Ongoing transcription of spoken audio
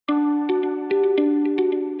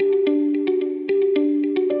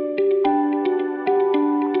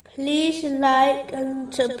like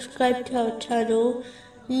and subscribe to our channel.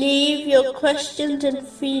 Leave your questions and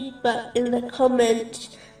feedback in the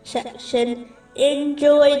comments section.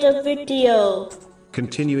 Enjoy the video.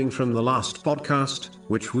 Continuing from the last podcast,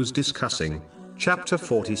 which was discussing chapter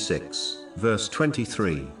 46, verse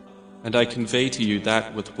 23. And I convey to you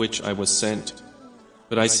that with which I was sent.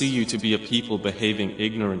 But I see you to be a people behaving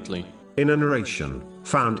ignorantly. In a narration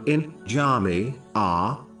found in Jami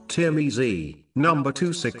Tirmizi, number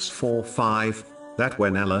 2645, that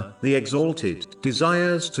when Allah, the Exalted,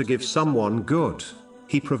 desires to give someone good,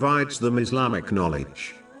 He provides them Islamic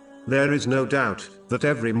knowledge. There is no doubt that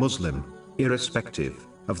every Muslim, irrespective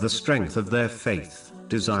of the strength of their faith,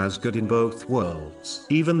 desires good in both worlds,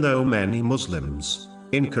 even though many Muslims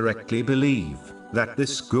incorrectly believe that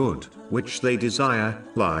this good, which they desire,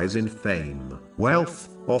 lies in fame, wealth,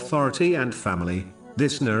 authority and family.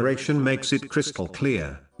 This narration makes it crystal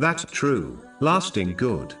clear that true, lasting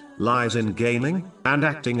good lies in gaining and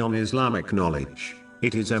acting on Islamic knowledge.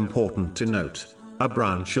 It is important to note, a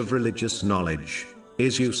branch of religious knowledge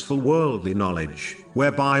is useful worldly knowledge,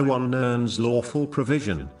 whereby one earns lawful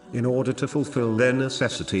provision in order to fulfill their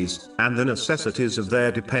necessities and the necessities of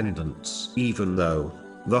their dependents. Even though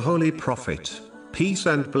the Holy Prophet, peace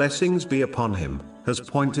and blessings be upon him, has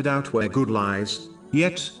pointed out where good lies,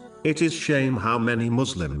 yet it is shame how many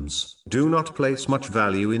Muslims do not place much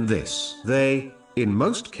value in this. They, in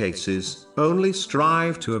most cases, only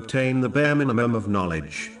strive to obtain the bare minimum of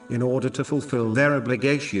knowledge in order to fulfill their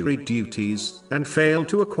obligatory duties, and fail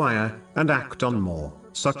to acquire and act on more,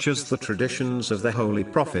 such as the traditions of the Holy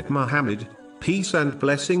Prophet Muhammad, peace and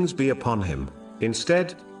blessings be upon him.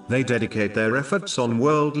 Instead, they dedicate their efforts on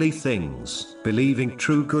worldly things, believing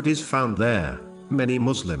true good is found there. Many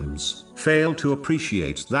Muslims fail to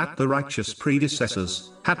appreciate that the righteous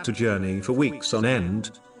predecessors had to journey for weeks on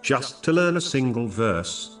end just to learn a single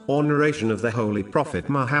verse or narration of the Holy Prophet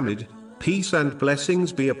Muhammad, peace and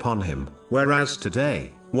blessings be upon him, whereas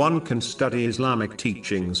today, one can study Islamic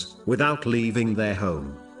teachings without leaving their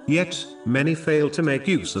home. Yet, many fail to make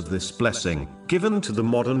use of this blessing given to the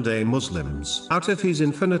modern-day Muslims. Out of His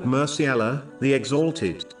infinite mercy, Allah, the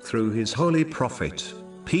Exalted, through His Holy Prophet,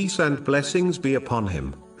 peace and blessings be upon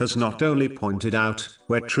him, has not only pointed out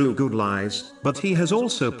where true good lies, but He has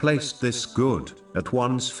also placed this good at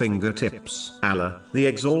one's fingertips. Allah, the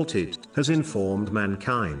Exalted, has informed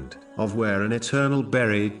mankind of where an eternal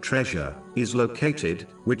buried treasure is located,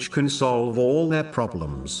 which can solve all their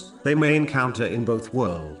problems they may encounter in both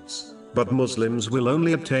worlds. But Muslims will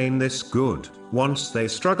only obtain this good once they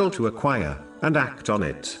struggle to acquire and act on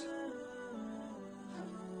it.